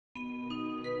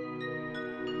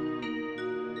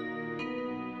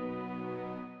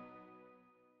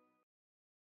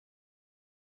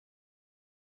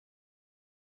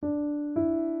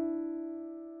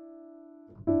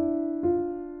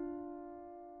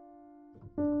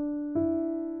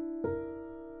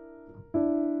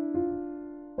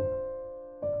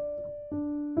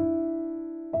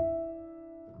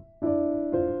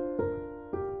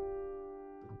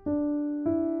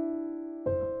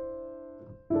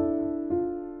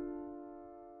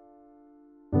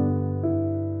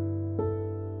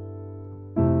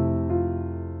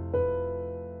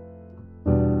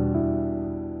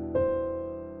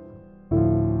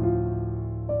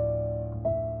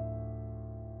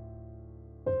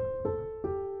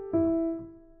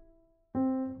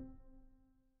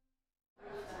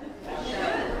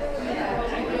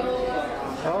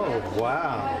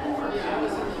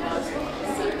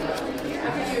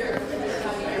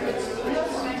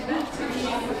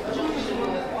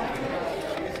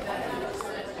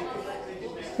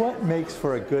What makes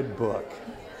for a good book?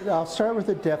 I'll start with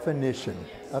a definition.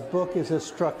 A book is a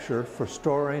structure for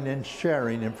storing and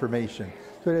sharing information.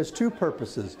 So it has two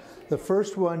purposes. The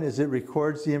first one is it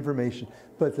records the information,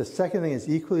 but the second thing is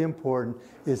equally important,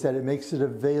 is that it makes it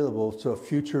available so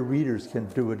future readers can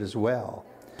do it as well.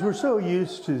 We're so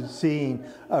used to seeing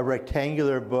a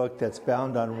rectangular book that's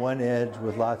bound on one edge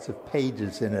with lots of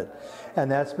pages in it,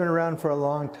 and that's been around for a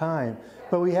long time.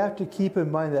 But we have to keep in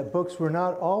mind that books were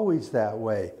not always that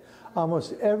way.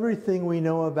 Almost everything we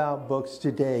know about books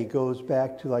today goes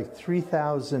back to like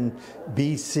 3000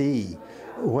 BC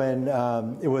when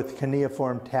with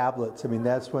cuneiform tablets. I mean,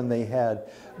 that's when they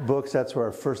had books. That's where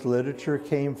our first literature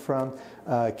came from.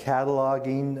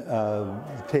 Cataloging,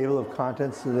 table of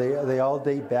contents, so they all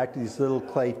date back to these little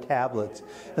clay tablets.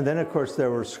 And then, of course,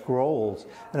 there were scrolls.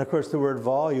 And, of course, the word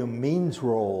volume means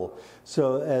roll.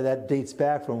 So that dates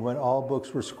back from when all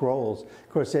books were scrolls. Of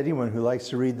course, anyone who likes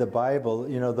to read the Bible,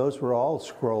 you know, those were all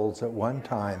scrolls at one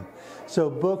time. So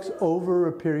books over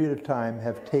a period of time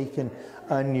have taken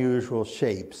unusual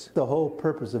shapes. The whole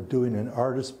purpose of doing an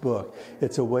artist book,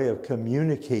 it's a way of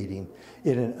communicating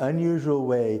in an unusual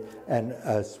way and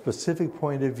a specific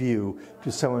point of view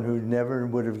to someone who never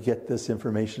would have get this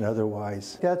information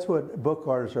otherwise. That's what book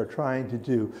artists are trying to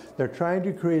do. They're trying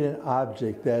to create an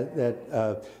object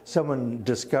that someone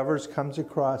discovers, comes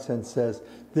across, and says,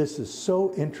 this is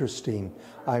so interesting.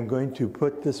 I'm going to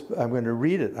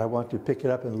read it. I want to pick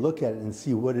it up and look at it and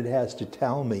see what it has to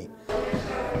tell me.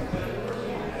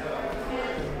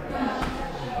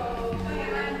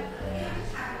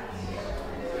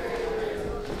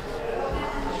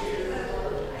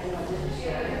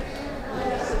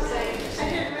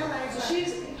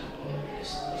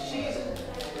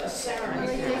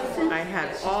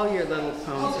 All your little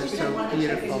poems are so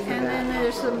beautiful. And then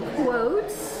there's some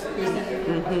quotes.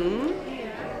 Mm-hmm.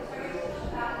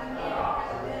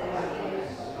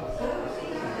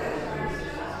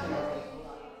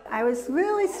 I was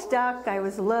really stuck. I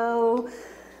was low.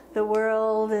 The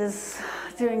world is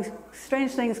doing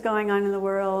strange things going on in the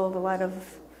world, a lot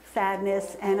of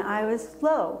sadness, and I was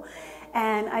low.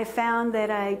 And I found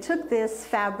that I took this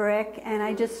fabric and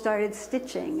I just started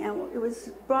stitching, and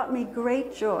brought me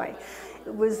great joy.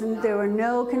 There were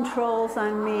no controls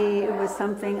on me. It was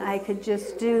something I could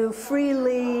just do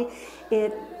freely.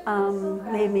 It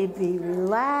made me be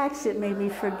relaxed. It made me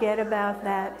forget about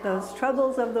those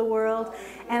troubles of the world.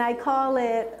 And I call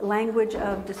it language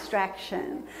of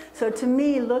distraction. So to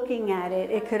me, looking at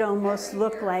it, it could almost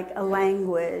look like a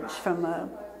language from an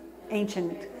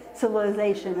ancient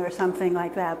civilization or something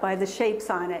like that by the shapes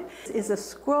on it. It's a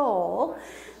scroll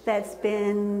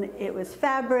it was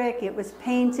fabric, it was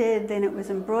painted, then it was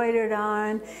embroidered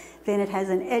on, then it has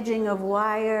an edging of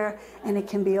wire, and it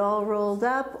can be all rolled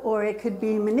up, or it could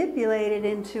be manipulated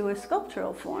into a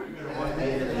sculptural form.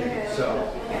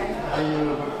 So, I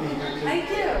do, and I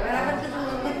have this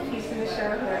little piece in the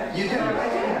show here. You do?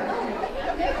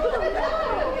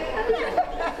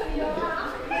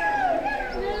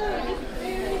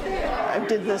 I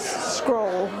did this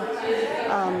scroll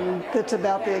that's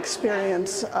about the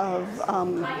experience of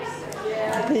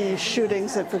the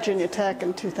shootings at Virginia Tech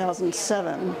in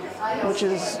 2007, which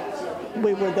is,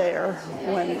 we were there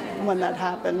when that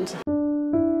happened.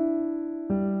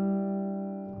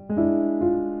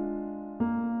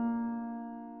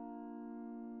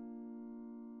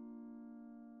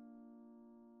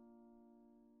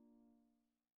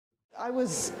 I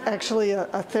was actually a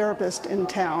therapist in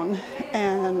town,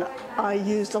 and I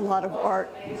used a lot of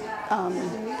art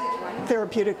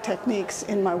therapeutic techniques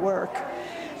in my work.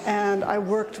 And I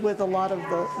worked with a lot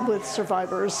with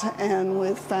survivors and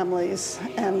with families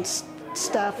and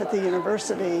staff at the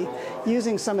university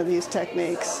using some of these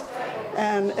techniques.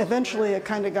 And eventually it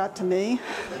kind of got to me.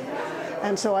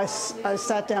 And so I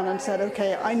sat down and said,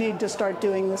 okay, I need to start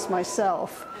doing this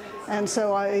myself. And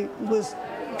so I was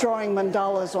drawing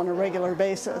mandalas on a regular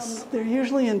basis. They're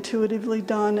usually intuitively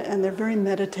done, and they're very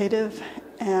meditative,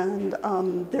 and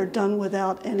they're done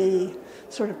without any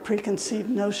sort of preconceived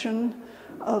notion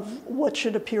of what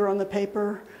should appear on the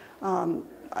paper.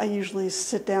 I usually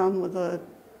sit down with a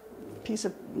piece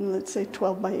of, let's say,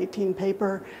 12 by 18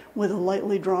 paper with a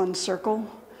lightly drawn circle,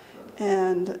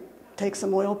 and take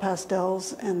some oil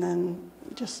pastels and then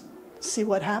just see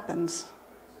what happens.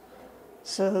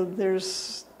 So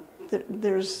there's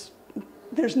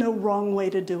no wrong way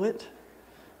to do it.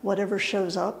 Whatever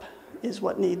shows up is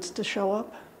what needs to show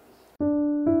up.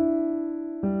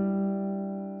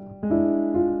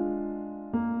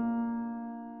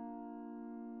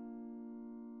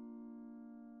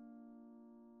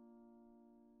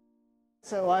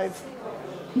 So I've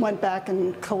went back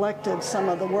and collected some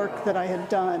of the work that I had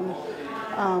done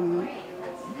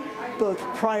both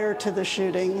prior to the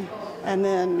shooting and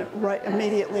then right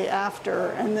immediately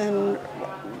after, and then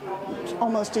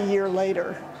almost a year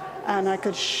later. And I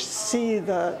could see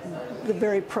the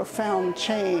very profound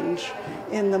change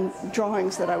in the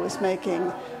drawings that I was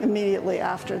making immediately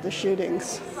after the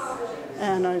shootings.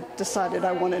 And I decided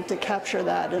I wanted to capture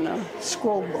that in a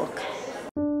scroll book.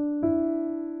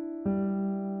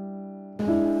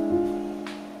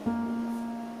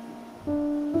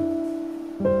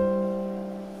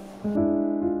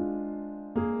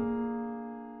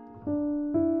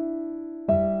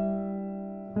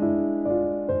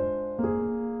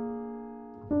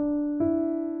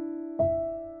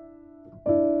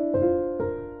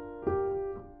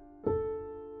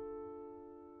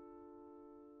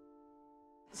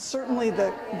 Certainly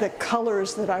the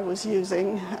colors that I was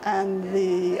using and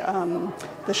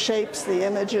the shapes, the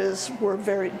images were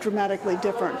very dramatically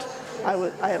different. I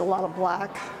had a lot of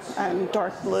black and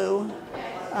dark blue.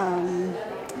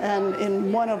 And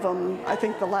in one of them, I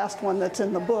think the last one that's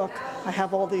in the book, I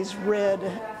have all these red,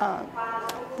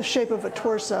 the shape of a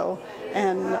torso,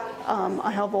 and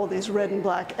I have all these red and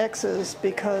black X's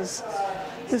because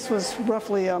this was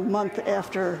roughly a month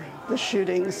after the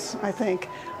shootings, I think.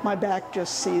 My back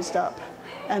just seized up.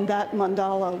 And that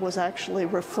mandala was actually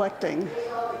reflecting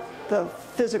the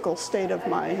physical state of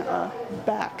my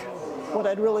back. What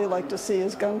I'd really like to see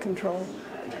is gun control.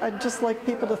 I'd just like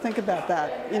people to think about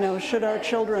that. You know, should our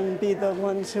children be the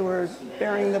ones who are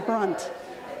bearing the brunt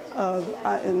of,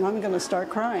 and I'm going to start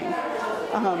crying,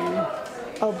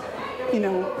 of, you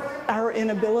know, our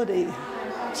inability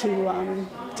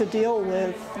to deal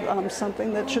with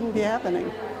something that shouldn't be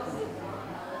happening.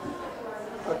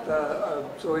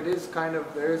 But so it is kind of,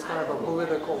 there is kind of a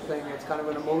political thing, it's kind of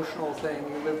an emotional thing,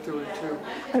 you live through it too.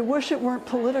 I wish it weren't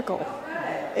political.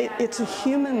 It's a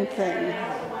human thing.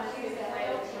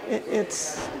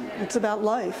 It's about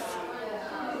life.